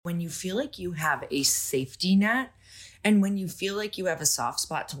When you feel like you have a safety net, and when you feel like you have a soft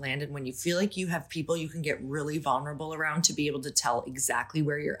spot to land, and when you feel like you have people you can get really vulnerable around to be able to tell exactly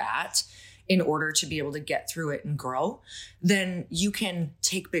where you're at in order to be able to get through it and grow, then you can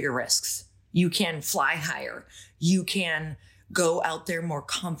take bigger risks. You can fly higher. You can go out there more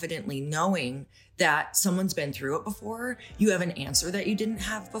confidently knowing that someone's been through it before. You have an answer that you didn't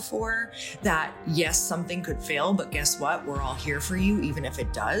have before, that yes, something could fail, but guess what? We're all here for you, even if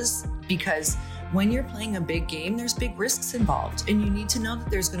it does. Because when you're playing a big game, there's big risks involved. And you need to know that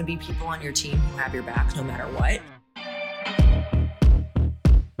there's going to be people on your team who have your back no matter what.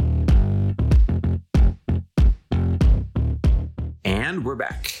 And we're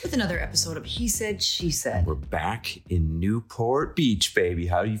back with another episode of He Said, She Said. We're back in Newport Beach, baby.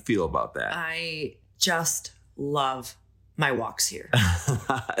 How do you feel about that? I just love my walks here.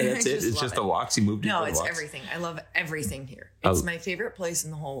 That's it? It's just the walks? You moved into the walks? No, it's everything. I love everything here. It's my favorite place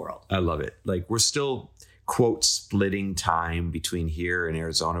in the whole world. I love it. Like, we're still, quote, splitting time between here and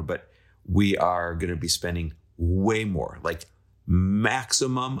Arizona, but we are going to be spending way more, like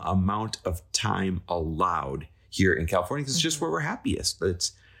maximum amount of time allowed here in California, because it's just where we're happiest.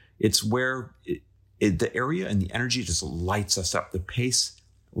 It's where the area and the energy just lights us up. The pace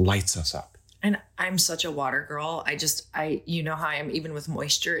lights us up. And I'm such a water girl. You know how I am, even with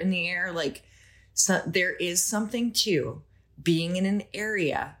moisture in the air. Like, so there is something to being in an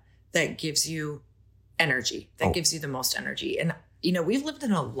area that gives you energy, that gives you the most energy. And, you know, we've lived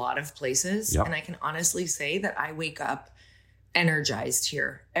in a lot of places, and I can honestly say that I wake up energized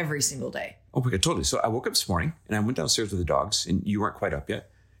here every single day. Oh my God, totally. So I woke up this morning and I went downstairs with the dogs, and you weren't quite up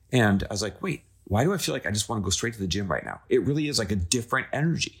yet. And I was like, wait, why do I feel like I just want to go straight to the gym right now? It really is like a different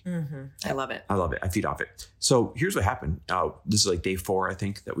energy. Mm-hmm. I love it. I love it. I feed off it. So here's what happened. This is like day 4, I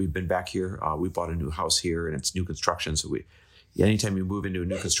think, that we've been back here. We bought a new house here and it's new construction. So anytime you move into a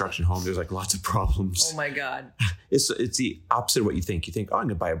new construction home, there's like lots of problems. Oh my God. It's the opposite of what you think. You think, oh, I'm going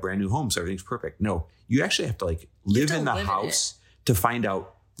to buy a brand new home, so everything's perfect. No, you actually have to like live in the house to find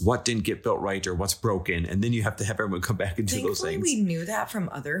out what didn't get built right or what's broken. And then you have to have everyone come back and do those things. We knew that from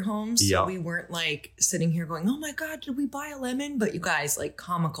other homes. So we weren't like sitting here going, oh my God, did we buy a lemon? But you guys, like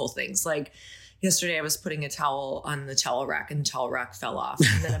comical things. Like yesterday I was putting a towel on the towel rack and the towel rack fell off.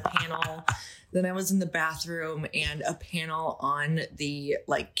 And then a panel, then I was in the bathroom and a panel on the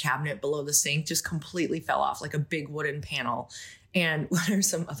like cabinet below the sink just completely fell off, like a big wooden panel. And what are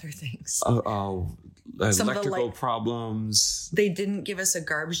some other things? Electrical problems. They didn't give us a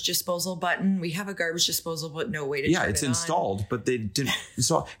garbage disposal button. We have a garbage disposal, but no way to turn it on. Yeah, it's installed, but they didn't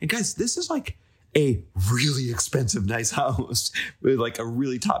install. And guys, this is like a really expensive, nice house with like a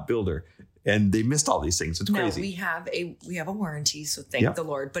really top builder. And they missed all these things. It's crazy. No, we have a warranty, so thank the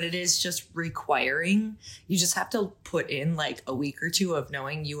Lord. But it is just requiring. You just have to put in like a week or two of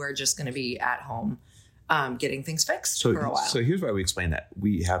knowing you are just going to be at home. Getting things fixed for a while. So here's why we explain that.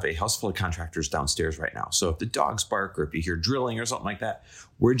 We have a house full of contractors downstairs right now. So if the dogs bark or if you hear drilling or something like that,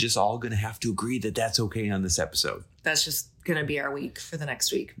 we're just all going to have to agree that that's okay on this episode. That's just going to be our week for the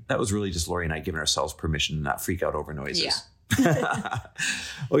next week. That was really just Lori and I giving ourselves permission to not freak out over noises. Yeah.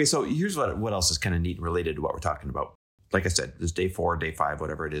 Okay, so here's what else is kind of neat and related to what we're talking about. Like I said, this is day 4, day 5,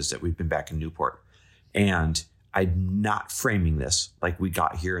 whatever it is that we've been back in Newport. And I'm not framing this like we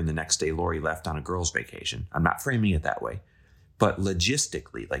got here and the next day Lori left on a girls' vacation. I'm not framing it that way. But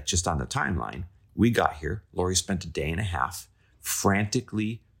logistically, like just on the timeline, we got here. Lori spent a day and a half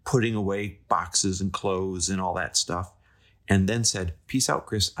frantically putting away boxes and clothes and all that stuff. And then said, peace out,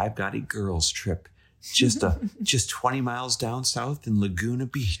 Chris. I've got a girls' trip. Just 20 miles down south in Laguna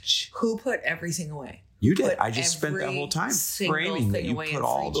Beach. Who put everything away? You did. I just spent that whole time framing that you put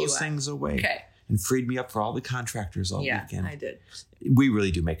all those things away. Okay. And freed me up for all the contractors all weekend. I did. We really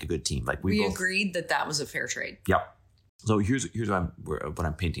do make a good team. Like we both agreed that was a fair trade. Yep. So here's what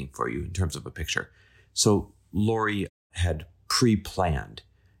I'm painting for you in terms of a picture. So Lori had pre-planned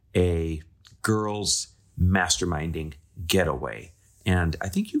a girls' masterminding getaway. And I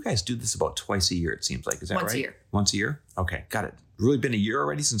think you guys do this about twice a year, it seems like. Is that right? Once a year. Once a year? Okay, got it. Really been a year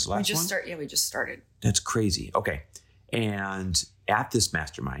already since the last one? We just started. That's crazy. Okay. And at this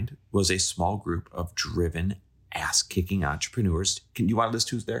mastermind was a small group of driven, ass-kicking entrepreneurs. Can you want to list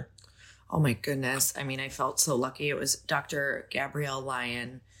who's there? Oh, my goodness. I mean, I felt so lucky. It was Dr. Gabrielle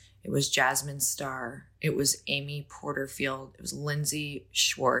Lyon. It was Jasmine Starr. It was Amy Porterfield. It was Lindsay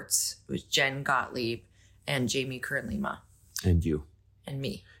Schwartz. It was Jen Gottlieb and Jamie Curran-Lima. And you. And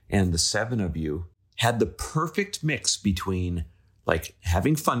me. And the 7 of you had the perfect mix between like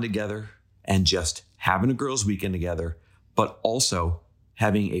having fun together and just having a girls' weekend together, but also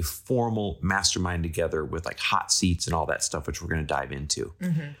having a formal mastermind together with like hot seats and all that stuff, which we're going to dive into.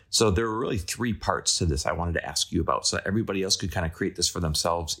 So there were really 3 parts to this I wanted to ask you about so that everybody else could kind of create this for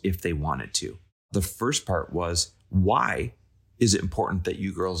themselves if they wanted to. The first part was, why is it important that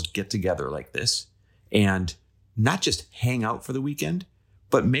you girls get together like this and not just hang out for the weekend,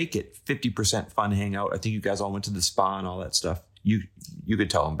 but make it 50% fun hangout? I think you guys all went to the spa and all that stuff. You could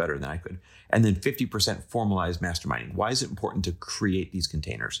tell them better than I could. And then 50% formalized masterminding. Why is it important to create these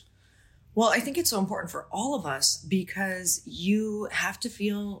containers? Well, I think it's so important for all of us because you have to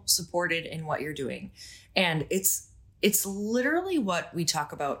feel supported in what you're doing. And it's literally what we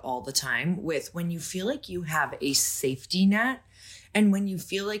talk about all the time with when you feel like you have a safety net and when you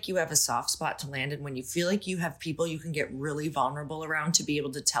feel like you have a soft spot to land and when you feel like you have people you can get really vulnerable around to be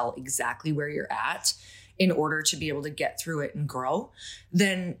able to tell exactly where you're at in order to be able to get through it and grow,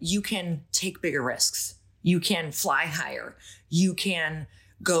 then you can take bigger risks. You can fly higher. You can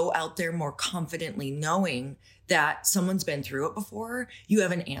go out there more confidently knowing that someone's been through it before. You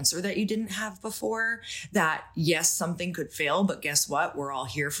have an answer that you didn't have before, that yes, something could fail, but guess what? We're all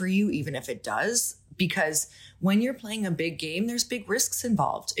here for you, even if it does. Because when you're playing a big game, there's big risks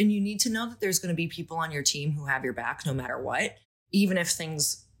involved. And you need to know that there's going to be people on your team who have your back no matter what, even if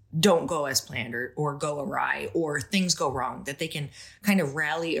things don't go as planned or go awry or things go wrong, that they can kind of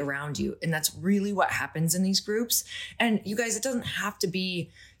rally around you. And that's really what happens in these groups. And you guys, it doesn't have to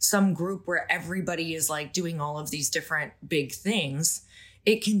be some group where everybody is like doing all of these different big things.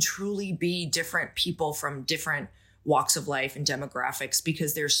 It can truly be different people from different walks of life and demographics,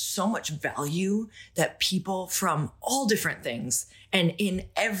 because there's so much value that people from all different things and in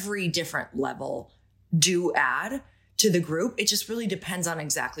every different level do add to the group. It just really depends on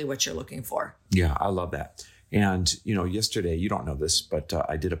exactly what you're looking for. Yeah, I love that. And, yesterday, you don't know this, but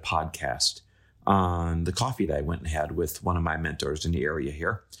I did a podcast on the coffee that I went and had with one of my mentors in the area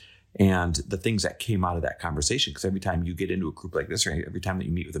here. And the things that came out of that conversation, because every time you get into a group like this, or every time that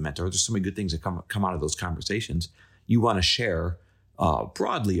you meet with a mentor, there's so many good things that come out of those conversations. You want to share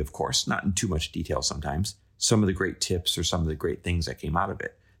broadly, of course, not in too much detail sometimes, some of the great tips or some of the great things that came out of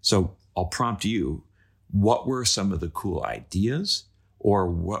it. So I'll prompt you. What were some of the cool ideas, or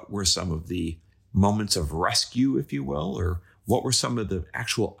what were some of the moments of rescue, if you will, or what were some of the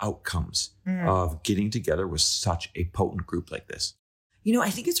actual outcomes of getting together with such a potent group like this? I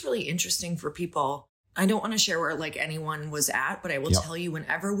think it's really interesting for people. I don't want to share where like anyone was at, but I will tell you,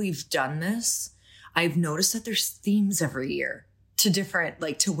 whenever we've done this, I've noticed that there's themes every year to different,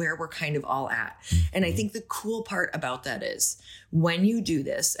 like to where we're kind of all at. Mm-hmm. And I think the cool part about that is when you do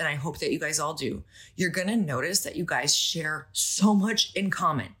this, and I hope that you guys all do, you're going to notice that you guys share so much in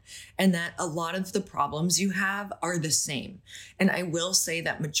common and that a lot of the problems you have are the same. And I will say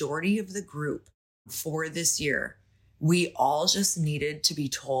that majority of the group for this year, we all just needed to be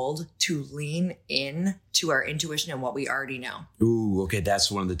told to lean in to our intuition and what we already know. Ooh, okay.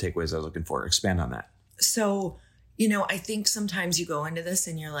 That's one of the takeaways I was looking for. Expand on that. So, I think sometimes you go into this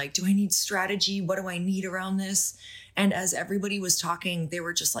and you're like, do I need strategy? What do I need around this? And as everybody was talking, they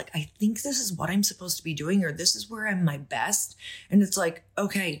were just like, I think this is what I'm supposed to be doing, or this is where I'm my best. And it's like,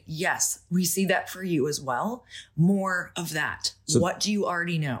 okay, yes, we see that for you as well. More of that. So, what do you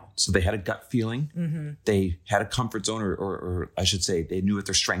already know? So they had a gut feeling. Mm-hmm. They had a comfort zone, or I should say they knew what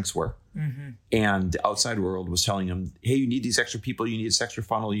their strengths were. Mm-hmm. And the outside world was telling them, hey, you need these extra people. You need this extra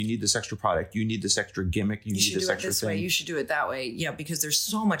funnel. You need this extra product. You need this extra gimmick. You need this extra thing. You should do it that way. Yeah, because there's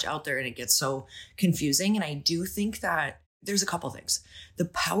so much out there and it gets so confusing. And I do think that there's a couple things. The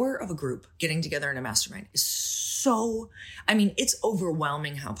power of a group getting together in a mastermind is it's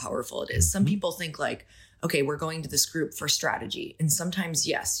overwhelming how powerful it is. Mm-hmm. Some people think like, okay, we're going to this group for strategy. And sometimes,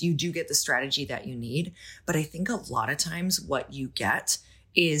 yes, you do get the strategy that you need. But I think a lot of times what you get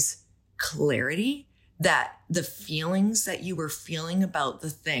is clarity that the feelings that you were feeling about the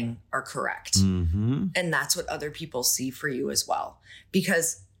thing are correct. Mm-hmm. And that's what other people see for you as well.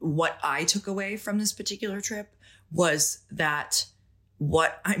 Because what I took away from this particular trip was that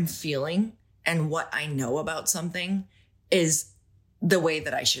what I'm feeling and what I know about something is the way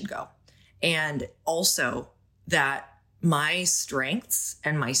that I should go. And also that my strengths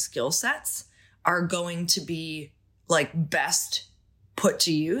and my skill sets are going to be like best put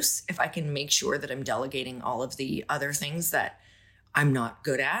to use if I can make sure that I'm delegating all of the other things that I'm not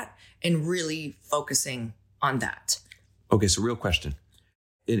good at and really focusing on that. Okay, so real question.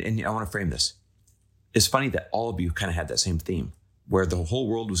 And I want to frame this. It's funny that all of you kind of had that same theme where the whole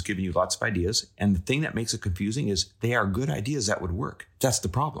world was giving you lots of ideas. And the thing that makes it confusing is they are good ideas that would work. That's the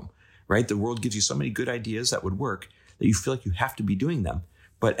problem, right? The world gives you so many good ideas that would work that you feel like you have to be doing them.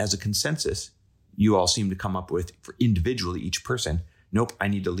 But as a consensus, you all seem to come up with, for individually, each person, nope, I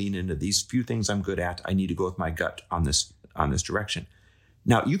need to lean into these few things I'm good at. I need to go with my gut on this direction.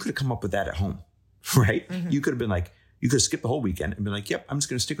 Now, you could have come up with that at home, right? Mm-hmm. You could have been like, you could have skipped the whole weekend and been like, yep, I'm just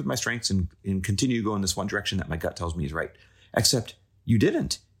going to stick with my strengths and continue to go in this one direction that my gut tells me is right. Except you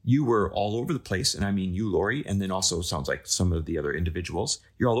didn't. You were all over the place. And I mean, you, Lori, and then also sounds like some of the other individuals,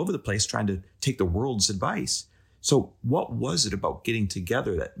 you're all over the place trying to take the world's advice. So what was it about getting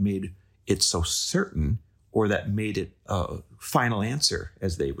together that made it so certain, or that made it a final answer,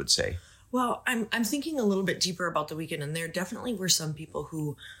 as they would say? Well, I'm thinking a little bit deeper about the weekend, and there definitely were some people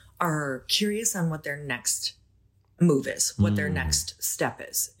who are curious on what their next move is, what their next step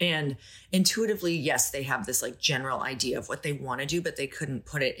is. And intuitively, yes, they have this like general idea of what they want to do, but they couldn't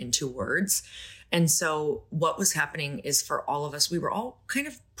put it into words. And so what was happening is, for all of us, we were all kind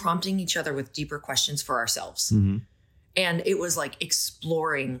of prompting each other with deeper questions for ourselves. Mm-hmm. And it was like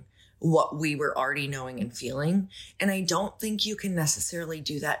exploring what we were already knowing and feeling. And I don't think you can necessarily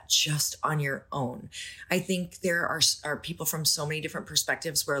do that just on your own. I think there are people from so many different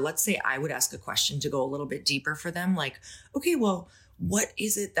perspectives where, let's say I would ask a question to go a little bit deeper for them. Like, okay, well, what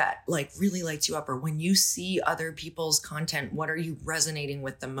is it that like really lights you up? Or when you see other people's content, what are you resonating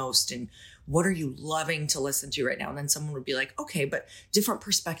with the most? And what are you loving to listen to right now? And then someone would be like, okay, but different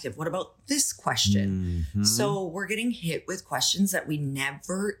perspective. What about this question? Mm-hmm. So we're getting hit with questions that we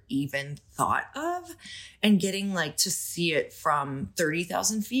never even thought of, and getting like to see it from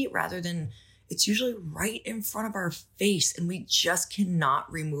 30,000 feet rather than it's usually right in front of our face, and we just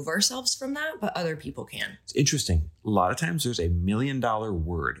cannot remove ourselves from that, but other people can. It's interesting. A lot of times there's $1 million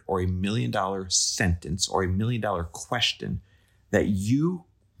word or $1 million sentence or $1 million question that you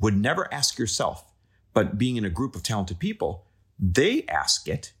would never ask yourself, but being in a group of talented people, they ask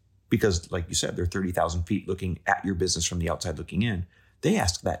it because, like you said, they're 30,000 feet looking at your business from the outside looking in. They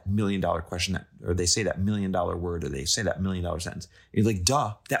ask that $1 million question, or they say that $1 million word, or they say that $1 million sentence. You're like,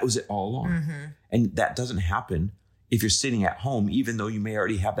 duh, that was it all along. Mm-hmm. And that doesn't happen if you're sitting at home, even though you may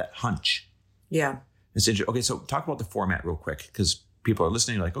already have that hunch. Yeah. It's interesting. Okay, so talk about the format real quick, because people are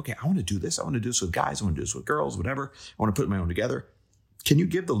listening. Like, okay, I want to do this. I want to do this with guys. I want to do this with girls, whatever. I want to put my own together. Can you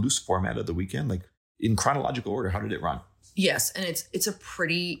give the loose format of the weekend? Like in chronological order, how did it run? Yes. And it's a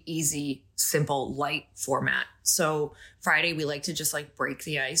pretty easy, simple, light format. So Friday, we like to just like break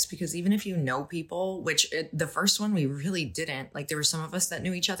the ice, because even if you know people, the first one we really didn't, like there were some of us that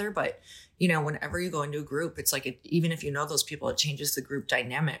knew each other, but you know, whenever you go into a group, it's like, even if you know those people, it changes the group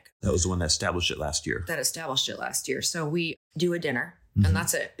dynamic. That was the one that established it last year. So we do a dinner, mm-hmm. and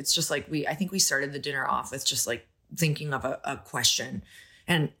that's it. It's just like I think we started the dinner off with just like thinking of a question.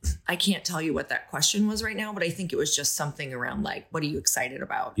 And I can't tell you what that question was right now, but I think it was just something around like, what are you excited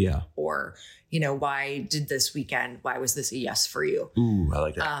about? Yeah. Or, you know, why was this a yes for you? Ooh, I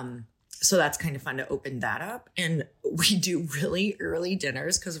like that. So that's kind of fun to open that up. And we do really early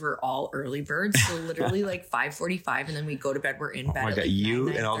dinners because we're all early birds. So literally like 5:45, and then we go to bed. We're in bed. Oh my God, like you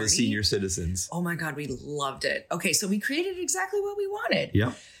and all the senior citizens. Oh my God, we loved it. Okay, so we created exactly what we wanted.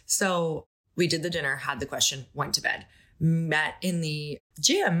 Yeah. So we did the dinner, had the question, went to bed. Met in the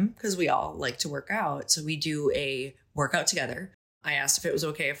gym because we all like to work out. So we do a workout together. I asked if it was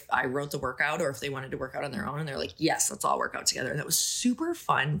okay if I wrote the workout or if they wanted to work out on their own. And they're like, yes, let's all work out together. And that was super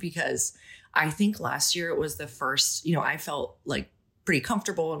fun because I think last year it was the first, you know, I felt like pretty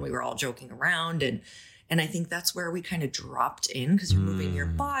comfortable and we were all joking around. And I think that's where we kind of dropped in because you're moving your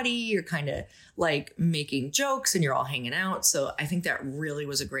body, you're kind of like making jokes and you're all hanging out. So I think that really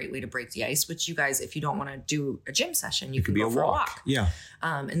was a great way to break the ice, which you guys, if you don't want to do a gym session, you can go for a walk. Yeah.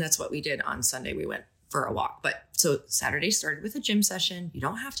 And that's what we did on Sunday. We went for a walk. But so Saturday started with a gym session. You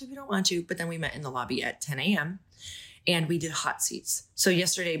don't have to if you don't want to. But then we met in the lobby at 10 a.m. and we did hot seats. So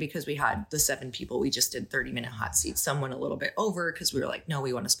yesterday, because we had the 7 people, we just did 30-minute hot seats. Some went a little bit over because we were like, no,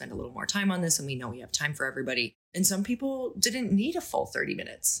 we want to spend a little more time on this. And we know we have time for everybody. And some people didn't need a full 30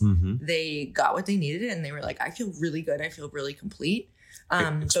 minutes. Mm-hmm. They got what they needed. And they were like, I feel really good. I feel really complete.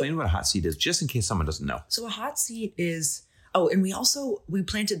 Explain what a hot seat is, just in case someone doesn't know. So a hot seat is, and we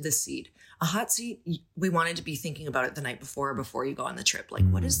planted this seed. A hot seat, we wanted to be thinking about it the night before you go on the trip. Like,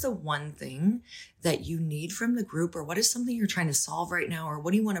 what is the one thing that you need from the group, or what is something you're trying to solve right now, or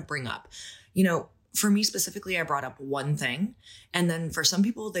what do you want to bring up? You know, for me specifically, I brought up one thing. And then for some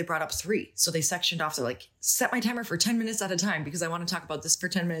people, they brought up 3. So they sectioned off. They're like, set my timer for 10 minutes at a time because I want to talk about this for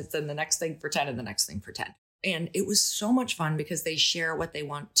 10 minutes, then the next thing for 10, and the next thing for 10. And it was so much fun because they share what they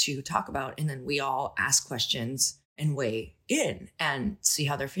want to talk about. And then we all ask questions and weigh in and see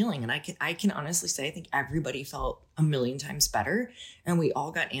how they're feeling. And I can honestly say, I think everybody felt a million times better. And we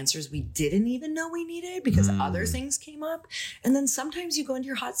all got answers we didn't even know we needed because other things came up. And then sometimes you go into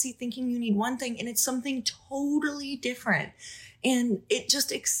your hot seat thinking you need one thing and it's something totally different. And it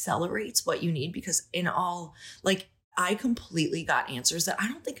just accelerates what you need because I completely got answers that I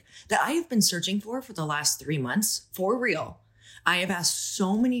don't think that I have been searching for the last 3 months for real. I have asked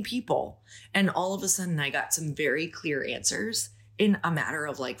so many people and all of a sudden I got some very clear answers in a matter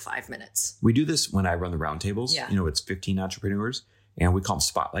of 5 minutes. We do this when I run the roundtables. Yeah. It's 15 entrepreneurs and we call them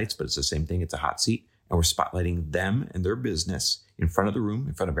spotlights, but it's the same thing. It's a hot seat and we're spotlighting them and their business in front of the room,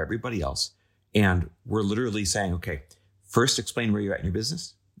 in front of everybody else. And we're literally saying, okay, first explain where you're at in your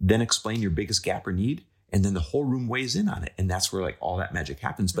business, then explain your biggest gap or need. And then the whole room weighs in on it. And that's where all that magic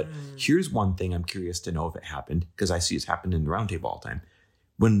happens. But here's one thing I'm curious to know if it happened, because I see it's happened in the roundtable all the time.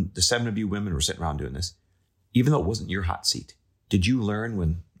 When the 7 of you women were sitting around doing this, even though it wasn't your hot seat, did you learn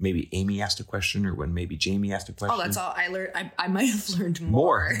when maybe Amy asked a question or when maybe Jamie asked a question? Oh, that's all I learned. I might have learned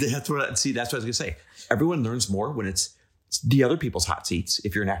more. That's what I was going to say. Everyone learns more when it's the other people's hot seats,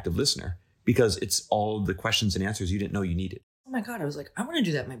 if you're an active listener, because it's all the questions and answers you didn't know you needed. Oh my God. I was like, I want to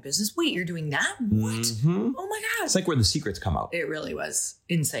do that in my business. Wait, you're doing that? What? Mm-hmm. Oh my God. It's like where the secrets come out. It really was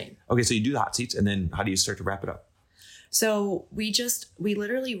insane. Okay. So you do the hot seats and then how do you start to wrap it up? So we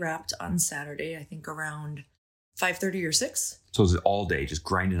literally wrapped on Saturday, I think around 5:30 or 6. So it's all day just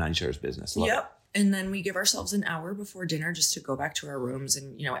grinding on each other's business. Love it. And then we give ourselves an hour before dinner just to go back to our rooms.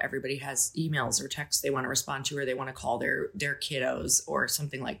 And, everybody has emails or texts they want to respond to, or they want to call their kiddos or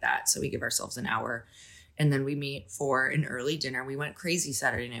something like that. So we give ourselves an hour. And then we meet for an early dinner. We went crazy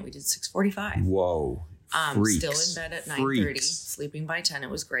Saturday night. We did 6:45. Whoa. Still in bed at 9:30, sleeping by 10. It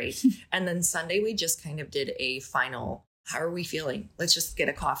was great. And then Sunday, we just kind of did a final, how are we feeling? Let's just get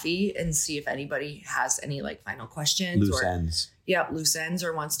a coffee and see if anybody has any final questions. Loose ends. Yeah, loose ends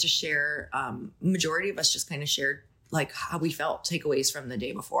or wants to share. Majority of us just kind of shared how we felt, takeaways from the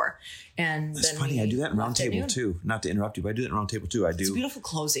day before. And that's then funny. I do that in roundtable too. Not to interrupt you, but I do that in roundtable too. It's beautiful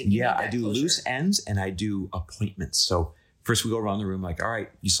closing. I do closure. Loose ends and I do appointments. So first we go around the room all right,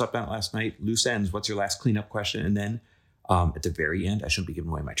 you slept on it last night. Loose ends. What's your last cleanup question? And then at the very end, I shouldn't be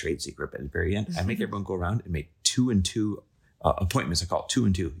giving away my trade secret, but at the very end, I make everyone go around and make 2 and 2 appointments. I call it 2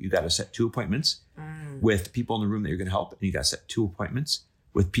 and 2. You got to set 2 appointments with people in the room that you're going to help. And you got to set 2 appointments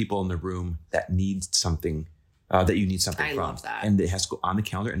with people in the room that need something. That you need something from. I love that. And it has to go on the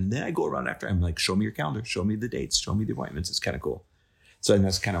calendar. And then I go around after. I'm like, show me your calendar. Show me the dates. Show me the appointments. It's kind of cool. So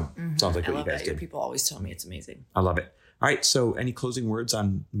that's kind of sounds like what you guys did. People always tell me it's amazing. I love it. All right. So any closing words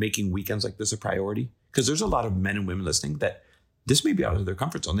on making weekends like this a priority? Because there's a lot of men and women listening that this may be out of their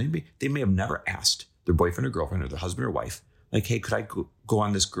comfort zone. They may have never asked their boyfriend or girlfriend or their husband or wife, hey, could I go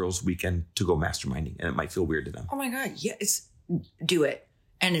on this girl's weekend to go masterminding? And it might feel weird to them. Oh my God. Yeah. Do it.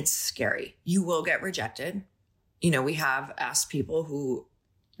 And it's scary. You will get rejected. We have asked people who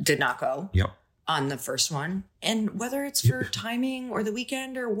did not go on the first one. And whether it's for timing or the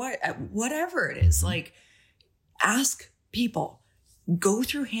weekend or whatever it is, ask people, go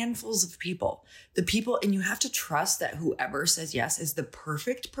through handfuls of people, and you have to trust that whoever says yes is the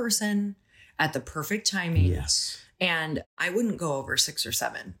perfect person at the perfect timing. Yes. And I wouldn't go over 6 or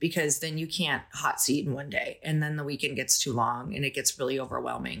 7 because then you can't hot seat in one day. And then the weekend gets too long and it gets really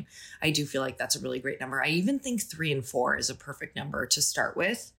overwhelming. I do feel like that's a really great number. I even think 3 and 4 is a perfect number to start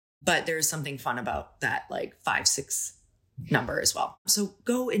with, but there's something fun about that 5, 6 number as well. So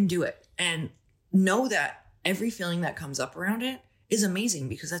go and do it and know that every feeling that comes up around it is amazing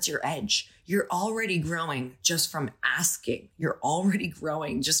because that's your edge. You're already growing just from asking. You're already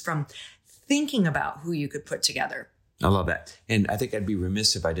growing just from thinking about who you could put together. I love that. And I think I'd be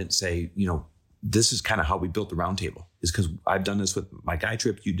remiss if I didn't say, this is kind of how we built the roundtable, is because I've done this with my guy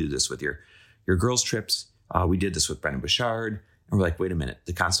trip. You do this with your girls' trips. We did this with Brendan Bouchard. And we're like, wait a minute,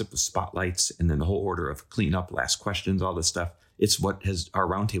 the concept of spotlights and then the whole order of clean up, last questions, all this stuff. It's what has our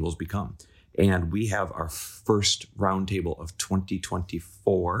roundtables become. And we have our first roundtable of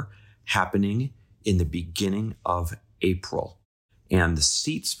 2024 happening in the beginning of April. And the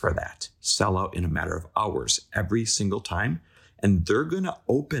seats for that sell out in a matter of hours every single time. And they're going to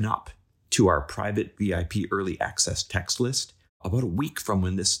open up to our private VIP early access text list about a week from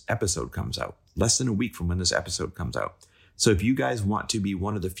when this episode comes out, less than a week from when this episode comes out. So if you guys want to be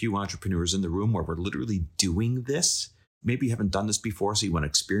one of the few entrepreneurs in the room where we're literally doing this, maybe you haven't done this before, so you want to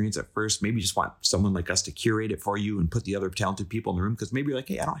experience it first. Maybe you just want someone like us to curate it for you and put the other talented people in the room because maybe you're like,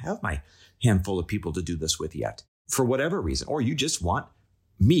 hey, I don't have my handful of people to do this with yet for whatever reason. Or you just want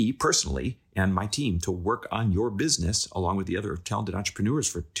me personally and my team to work on your business along with the other talented entrepreneurs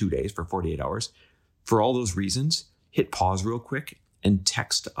for 2 days, for 48 hours. For all those reasons, hit pause real quick and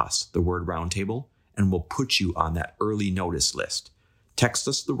text us the word roundtable, and we'll put you on that early notice list. Text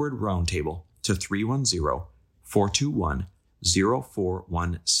us the word roundtable to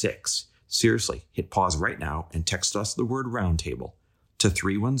 310-421-0416. Seriously, hit pause right now and text us the word roundtable to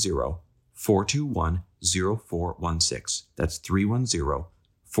 310-421-0416. That's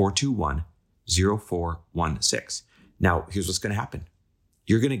 310-421-0416. Now, here's what's going to happen.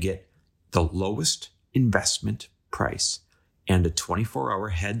 You're going to get the lowest investment price and a 24-hour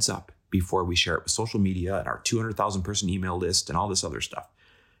heads up before we share it with social media and our 200,000 person email list and all this other stuff.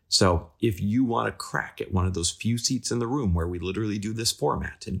 So if you want to crack at one of those few seats in the room where we literally do this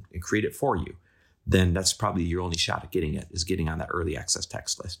format and create it for you, then that's probably your only shot at getting it, is getting on that early access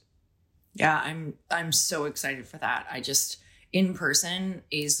text list. Yeah, I'm so excited for that. In person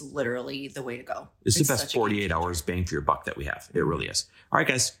is literally the way to go. It's the best 48 hours bang for your buck that we have. It really is. All right,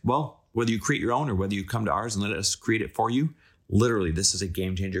 guys. Well, whether you create your own or whether you come to ours and let us create it for you, literally, this is a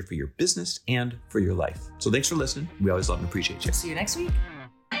game changer for your business and for your life. So thanks for listening. We always love and appreciate you. See you next week.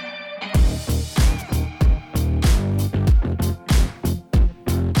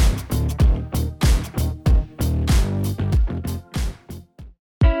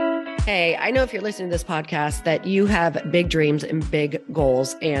 Hey, I know if you're listening to this podcast that you have big dreams and big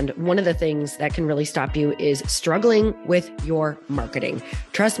goals. And one of the things that can really stop you is struggling with your marketing.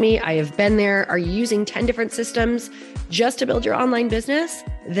 Trust me, I have been there. Are you using 10 different systems just to build your online business?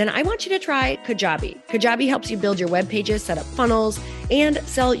 Then I want you to try Kajabi. Kajabi helps you build your web pages, set up funnels, and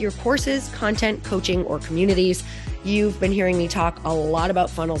sell your courses, content, coaching, or communities. You've been hearing me talk a lot about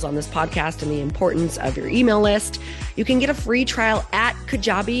funnels on this podcast and the importance of your email list. You can get a free trial at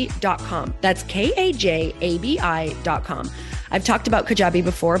kajabi.com. That's Kajabi.com. I've talked about Kajabi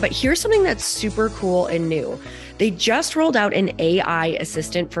before, but here's something that's super cool and new. They just rolled out an AI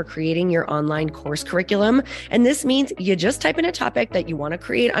assistant for creating your online course curriculum. And this means you just type in a topic that you want to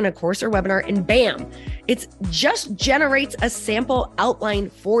create on a course or webinar, and bam, it just generates a sample outline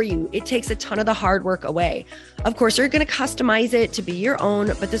for you. It takes a ton of the hard work away. Of course, you're going to customize it to be your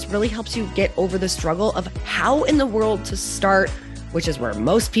own, but this really helps you get over the struggle of how in the world to start, which is where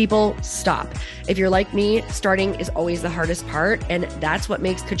most people stop. If you're like me, starting is always the hardest part, and that's what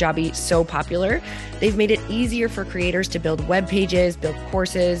makes Kajabi so popular. They've made it easier for creators to build web pages, build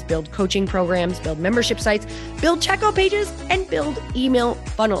courses, build coaching programs, build membership sites, build checkout pages, and build email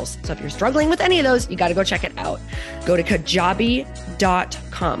funnels. So if you're struggling with any of those, you got to go check it out. Go to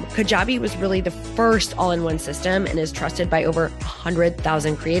Kajabi.com. Kajabi was really the first all-in-one system and is trusted by over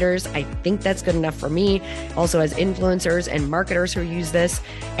 100,000 creators. I think that's good enough for me. Also has influencers and marketers who use this.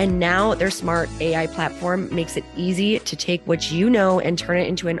 And now their smart AI platform makes it easy to take what you know and turn it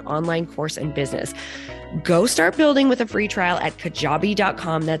into an online course and business. Go start building with a free trial at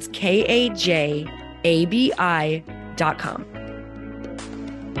Kajabi.com. That's Kajabi.com.